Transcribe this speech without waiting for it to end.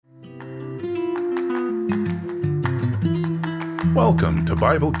Welcome to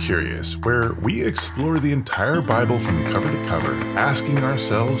Bible Curious, where we explore the entire Bible from cover to cover, asking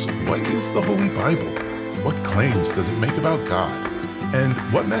ourselves, what is the Holy Bible? What claims does it make about God? And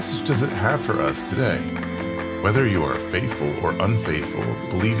what message does it have for us today? Whether you are faithful or unfaithful,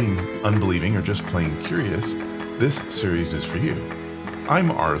 believing, unbelieving, or just plain curious, this series is for you.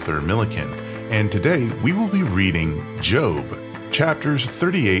 I'm Arthur Milliken, and today we will be reading Job, chapters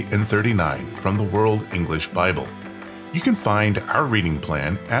 38 and 39 from the World English Bible. You can find our reading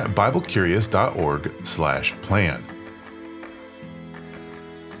plan at biblecurious.org/plan.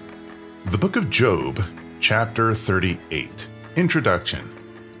 The Book of Job, chapter 38. Introduction.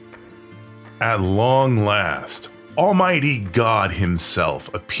 At long last, Almighty God Himself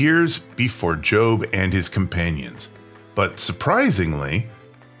appears before Job and his companions. But surprisingly,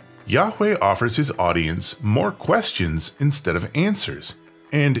 Yahweh offers his audience more questions instead of answers,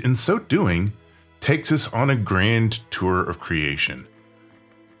 and in so doing, takes us on a grand tour of creation.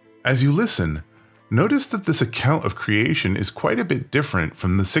 As you listen, notice that this account of creation is quite a bit different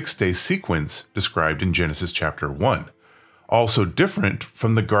from the 6-day sequence described in Genesis chapter 1, also different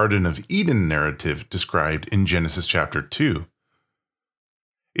from the Garden of Eden narrative described in Genesis chapter 2.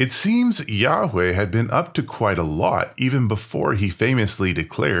 It seems Yahweh had been up to quite a lot even before he famously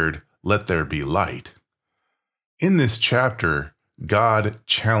declared, "Let there be light." In this chapter, God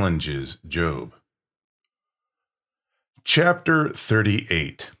challenges Job. Chapter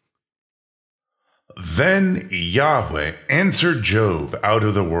 38. Then Yahweh answered Job out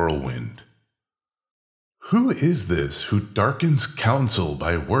of the whirlwind. Who is this who darkens counsel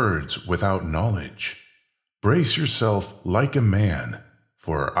by words without knowledge? Brace yourself like a man,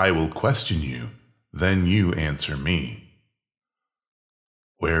 for I will question you, then you answer me.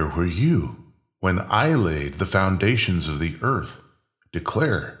 Where were you when I laid the foundations of the earth?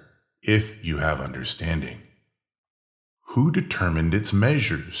 Declare, if you have understanding. Who determined its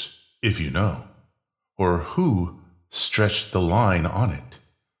measures, if you know? Or who stretched the line on it?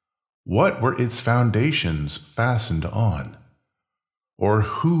 What were its foundations fastened on? Or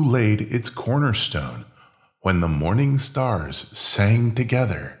who laid its cornerstone when the morning stars sang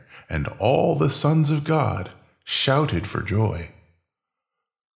together and all the sons of God shouted for joy?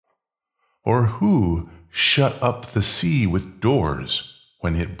 Or who shut up the sea with doors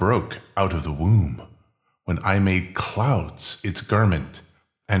when it broke out of the womb? When I made clouds its garment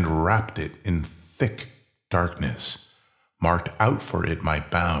and wrapped it in thick darkness, marked out for it my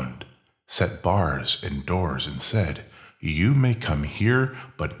bound, set bars and doors, and said, "You may come here,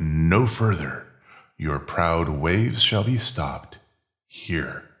 but no further. Your proud waves shall be stopped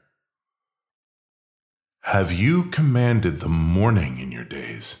here." Have you commanded the morning in your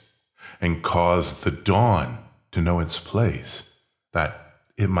days, and caused the dawn to know its place, that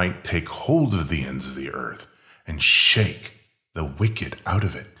it might take hold of the ends of the earth and shake the wicked out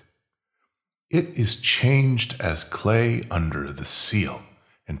of it? It is changed as clay under the seal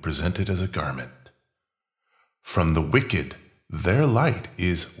and presented as a garment. From the wicked their light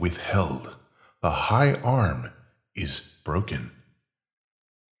is withheld, the high arm is broken.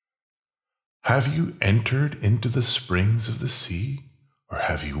 Have you entered into the springs of the sea, or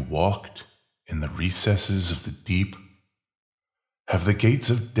have you walked in the recesses of the deep? Have the gates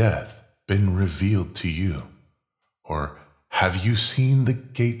of death been revealed to you? Or have you seen the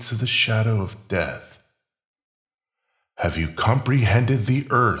gates of the shadow of death? Have you comprehended the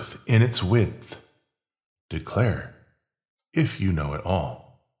earth in its width? Declare, if you know it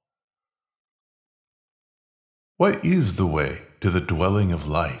all. What is the way to the dwelling of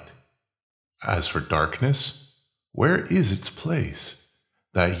light? As for darkness, where is its place,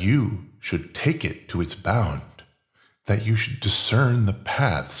 that you should take it to its bound? That you should discern the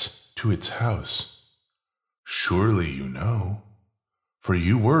paths to its house? Surely you know, for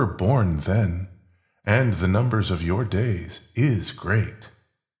you were born then, and the numbers of your days is great.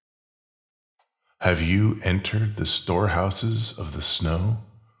 Have you entered the storehouses of the snow,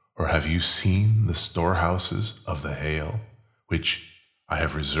 or have you seen the storehouses of the hail, which I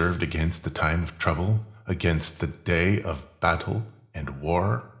have reserved against the time of trouble, against the day of battle and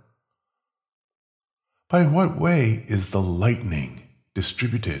war? By what way is the lightning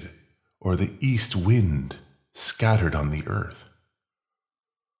distributed, or the east wind scattered on the earth?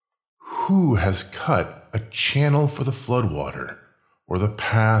 Who has cut a channel for the floodwater, or the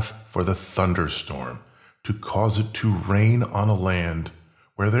path for the thunderstorm, to cause it to rain on a land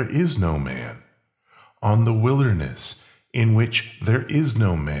where there is no man, on the wilderness in which there is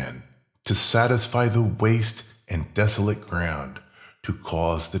no man, to satisfy the waste and desolate ground, to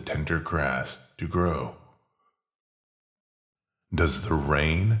cause the tender grass to grow? Does the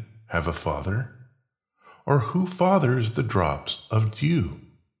rain have a father? Or who fathers the drops of dew?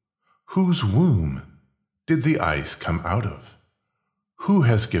 Whose womb did the ice come out of? Who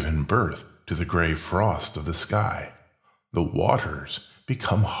has given birth to the gray frost of the sky? The waters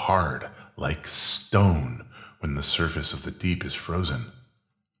become hard like stone when the surface of the deep is frozen.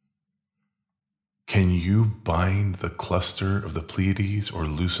 Can you bind the cluster of the Pleiades or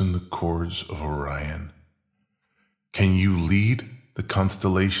loosen the cords of Orion? Can you lead the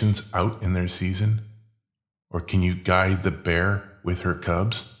constellations out in their season? Or can you guide the bear with her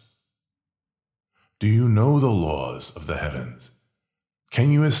cubs? Do you know the laws of the heavens?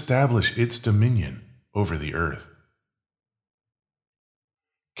 Can you establish its dominion over the earth?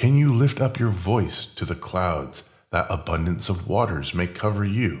 Can you lift up your voice to the clouds that abundance of waters may cover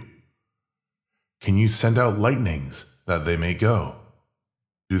you? Can you send out lightnings that they may go?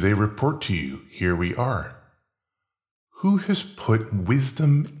 Do they report to you, here we are? Who has put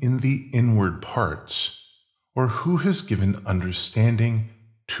wisdom in the inward parts? Or who has given understanding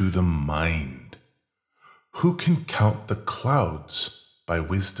to the mind? Who can count the clouds by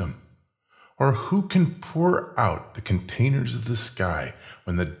wisdom? Or who can pour out the containers of the sky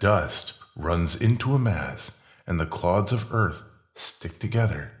when the dust runs into a mass and the clods of earth stick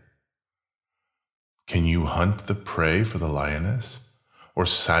together? Can you hunt the prey for the lioness, or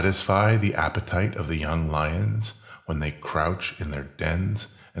satisfy the appetite of the young lions when they crouch in their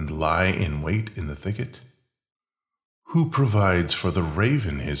dens and lie in wait in the thicket? Who provides for the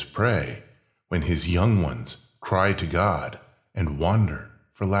raven his prey when his young ones cry to God and wander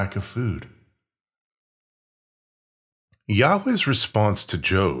for lack of food? Yahweh's response to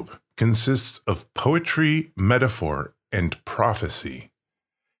Job consists of poetry, metaphor, and prophecy.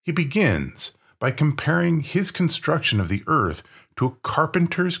 He begins by comparing his construction of the earth to a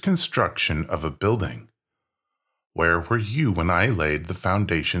carpenter's construction of a building. Where were you when I laid the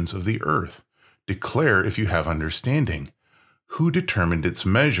foundations of the earth? Declare if you have understanding. Who determined its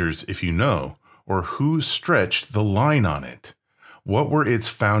measures if you know, or who stretched the line on it? What were its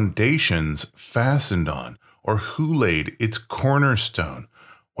foundations fastened on, or who laid its cornerstone?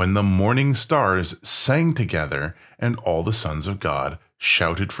 When the morning stars sang together and all the sons of God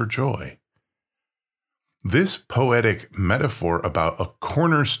shouted for joy. This poetic metaphor about a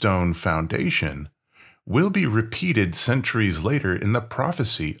cornerstone foundation will be repeated centuries later in the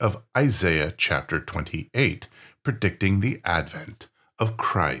prophecy of Isaiah chapter 28, predicting the advent of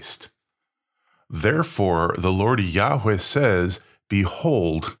Christ. Therefore, the Lord Yahweh says,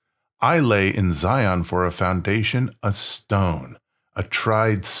 Behold, I lay in Zion for a foundation a stone, a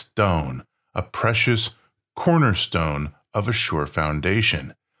tried stone, a precious cornerstone of a sure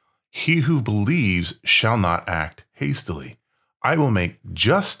foundation. He who believes shall not act hastily. I will make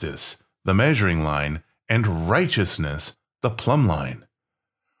justice the measuring line and righteousness the plumb line.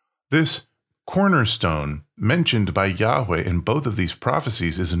 This cornerstone mentioned by Yahweh in both of these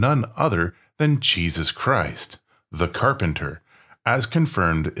prophecies is none other than Jesus Christ, the carpenter, as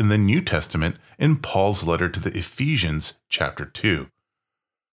confirmed in the New Testament in Paul's letter to the Ephesians chapter 2.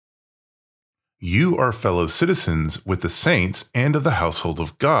 You are fellow citizens with the saints and of the household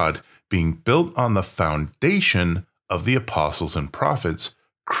of God, being built on the foundation of the apostles and prophets,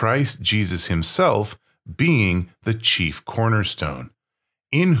 Christ Jesus himself being the chief cornerstone,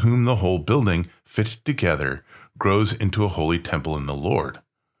 in whom the whole building, fitted together, grows into a holy temple in the Lord.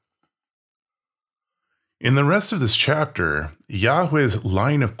 In the rest of this chapter, Yahweh's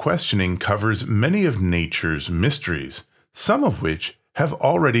line of questioning covers many of nature's mysteries, some of which have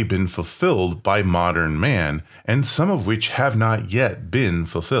already been fulfilled by modern man, and some of which have not yet been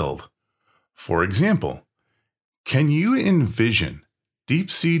fulfilled. For example, can you envision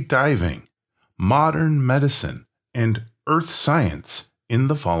deep-sea diving, modern medicine, and earth science in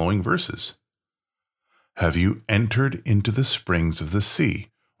the following verses? Have you entered into the springs of the sea,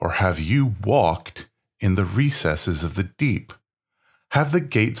 or have you walked in the recesses of the deep? Have the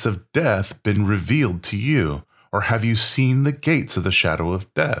gates of death been revealed to you, or have you seen the gates of the shadow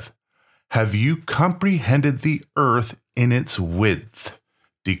of death? Have you comprehended the earth in its width?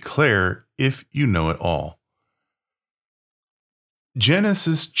 Declare if you know it all.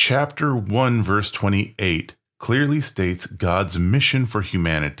 Genesis chapter 1 verse 28 clearly states God's mission for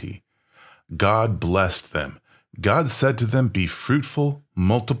humanity. God blessed them. God said to them, Be fruitful,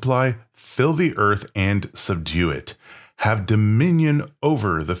 multiply, fill the earth, and subdue it. Have dominion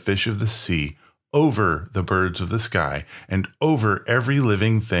over the fish of the sea, over the birds of the sky, and over every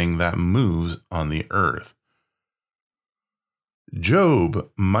living thing that moves on the earth. Job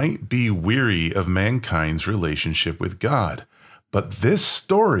might be weary of mankind's relationship with God, but this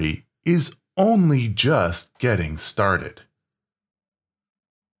story is only just getting started.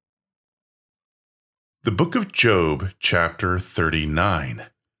 The Book of Job, chapter 39.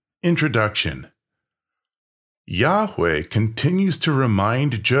 Introduction. Yahweh continues to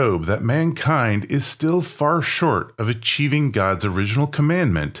remind Job that mankind is still far short of achieving God's original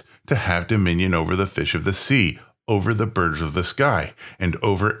commandment to have dominion over the fish of the sea, over the birds of the sky, and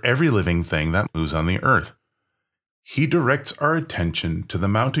over every living thing that moves on the earth. He directs our attention to the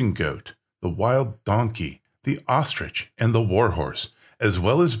mountain goat, the wild donkey, the ostrich, and the warhorse, as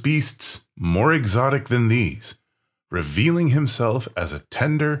well as beasts more exotic than these, revealing himself as a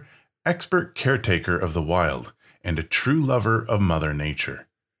tender, expert caretaker of the wild and a true lover of Mother Nature.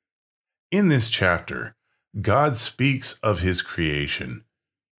 In this chapter, God speaks of his creation.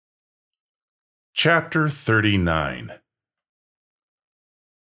 Chapter 39.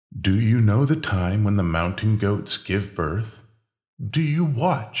 Do you know the time when the mountain goats give birth? Do you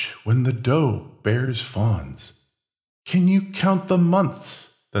watch when the doe bears fawns? Can you count the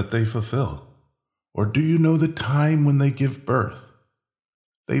months that they fulfill? Or do you know the time when they give birth?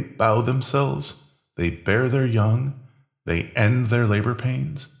 They bow themselves, they bear their young, they end their labor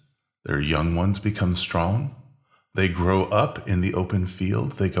pains. Their young ones become strong. They grow up in the open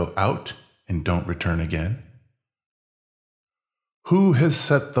field, they go out and don't return again. Who has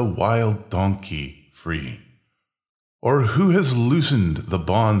set the wild donkey free? Or who has loosened the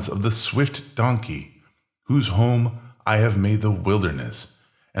bonds of the swift donkey, whose home I have made the wilderness,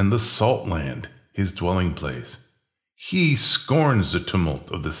 and the salt land his dwelling place? He scorns the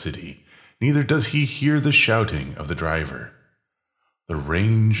tumult of the city, neither does he hear the shouting of the driver. The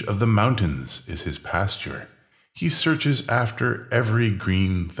range of the mountains is his pasture. He searches after every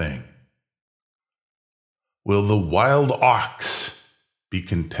green thing. Will the wild ox be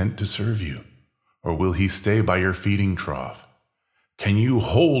content to serve you, or will he stay by your feeding trough? Can you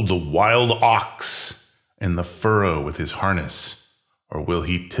hold the wild ox in the furrow with his harness, or will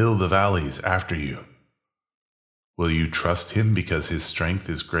he till the valleys after you? Will you trust him because his strength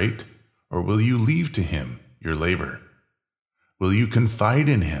is great, or will you leave to him your labor? Will you confide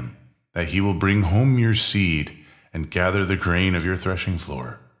in him that he will bring home your seed and gather the grain of your threshing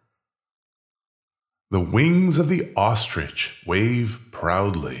floor? The wings of the ostrich wave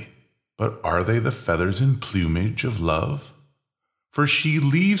proudly, but are they the feathers and plumage of love? For she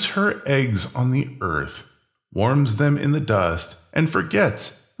leaves her eggs on the earth, warms them in the dust, and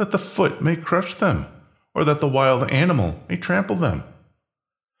forgets that the foot may crush them, or that the wild animal may trample them.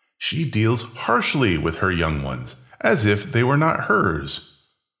 She deals harshly with her young ones, as if they were not hers.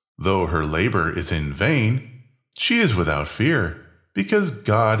 Though her labor is in vain, she is without fear, because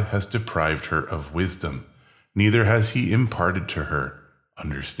God has deprived her of wisdom, neither has he imparted to her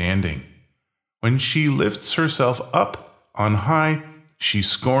understanding. When she lifts herself up on high, she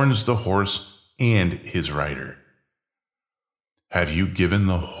scorns the horse and his rider. Have you given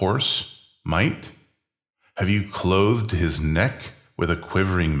the horse might? Have you clothed his neck with a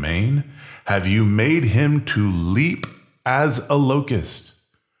quivering mane? Have you made him to leap as a locust?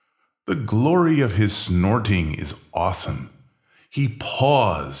 The glory of his snorting is awesome. He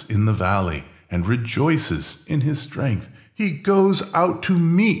paws in the valley and rejoices in his strength. He goes out to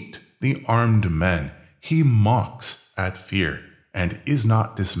meet the armed men. He mocks at fear and is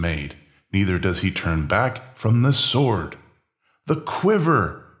not dismayed. Neither does he turn back from the sword. The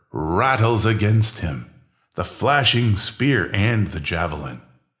quiver rattles against him, the flashing spear and the javelin.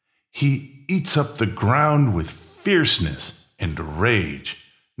 He eats up the ground with fierceness and rage.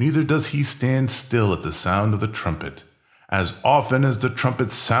 Neither does he stand still at the sound of the trumpet. As often as the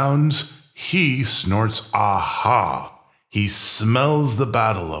trumpet sounds, he snorts, aha! He smells the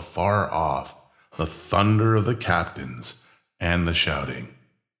battle afar off, the thunder of the captains and the shouting.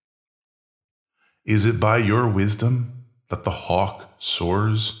 Is it by your wisdom that the hawk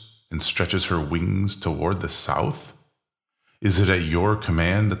soars and stretches her wings toward the south? Is it at your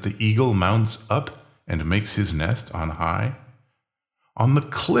command that the eagle mounts up and makes his nest on high? On the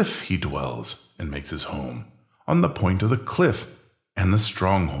cliff he dwells and makes his home, on the point of the cliff and the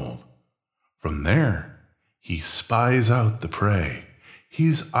stronghold. From there he spies out the prey.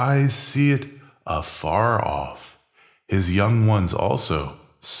 His eyes see it afar off. His young ones also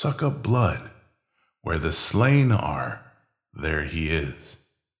suck up blood. Where the slain are, there he is.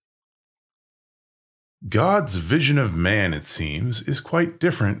 God's vision of man, it seems, is quite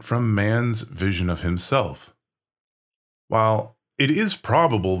different from man's vision of himself. While it is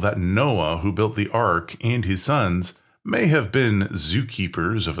probable that Noah, who built the ark, and his sons may have been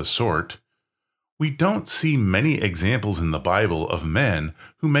zookeepers of a sort, we don't see many examples in the Bible of men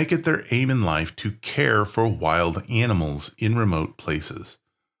who make it their aim in life to care for wild animals in remote places.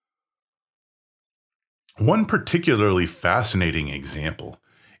 One particularly fascinating example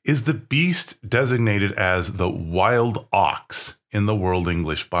is the beast designated as the wild ox in the World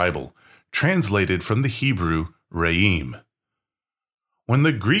English Bible, translated from the Hebrew re'im. When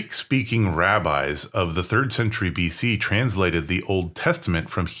the Greek-speaking rabbis of the 3rd century BC translated the Old Testament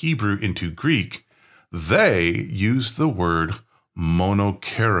from Hebrew into Greek, they used the word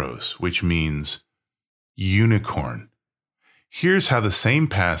monokeros, which means unicorn. Here's how the same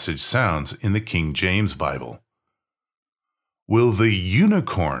passage sounds in the King James Bible. Will the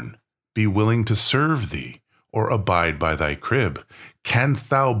unicorn be willing to serve thee, or abide by thy crib? Canst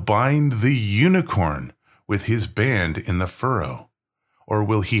thou bind the unicorn with his band in the furrow? Or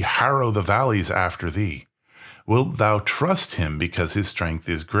will he harrow the valleys after thee? Wilt thou trust him because his strength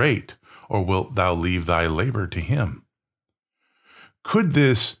is great, or wilt thou leave thy labor to him? Could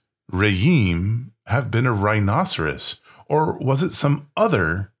this re'im have been a rhinoceros, or was it some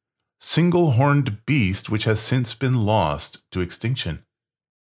other single-horned beast which has since been lost to extinction?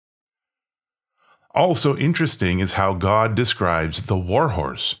 Also interesting is how God describes the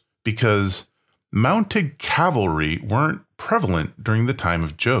warhorse, because mounted cavalry weren't prevalent during the time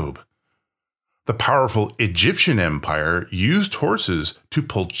of Job. The powerful Egyptian empire used horses to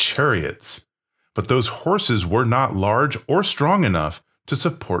pull chariots, but those horses were not large or strong enough to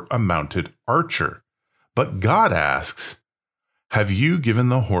support a mounted archer. But God asks, have you given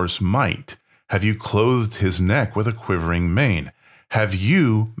the horse might? Have you clothed his neck with a quivering mane? Have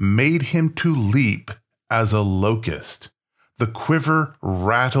you made him to leap as a locust? The quiver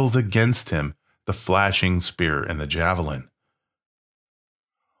rattles against him, the flashing spear and the javelin.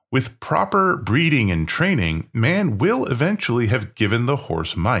 With proper breeding and training, man will eventually have given the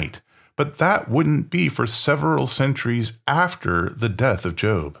horse might, but that wouldn't be for several centuries after the death of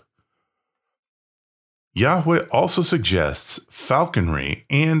Job. Yahweh also suggests falconry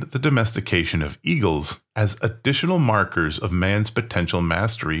and the domestication of eagles as additional markers of man's potential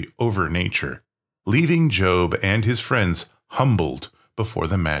mastery over nature, leaving Job and his friends humbled before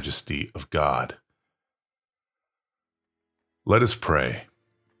the majesty of God. Let us pray.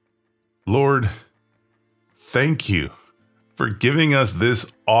 Lord, thank you for giving us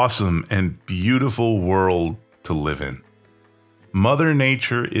this awesome and beautiful world to live in. Mother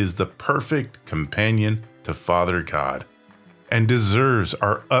Nature is the perfect companion to Father God and deserves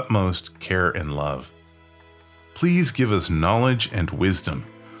our utmost care and love. Please give us knowledge and wisdom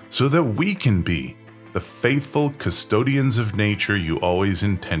so that we can be the faithful custodians of nature you always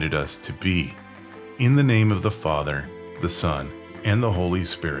intended us to be. In the name of the Father, the Son, and the Holy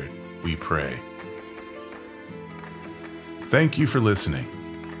Spirit, we pray. Thank you for listening.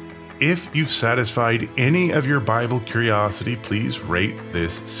 If you've satisfied any of your Bible curiosity, please rate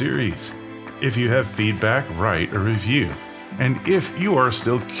this series. If you have feedback, write a review. And if you are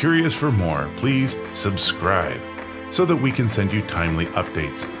still curious for more, please subscribe so that we can send you timely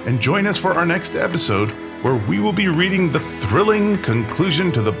updates. And join us for our next episode, where we will be reading the thrilling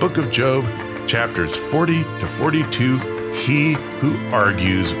conclusion to the book of Job, chapters 40 to 42, He Who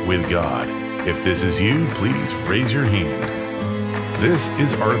Argues with God. If this is you, please raise your hand. This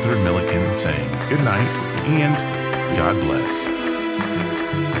is Arthur Milliken saying good night and God bless.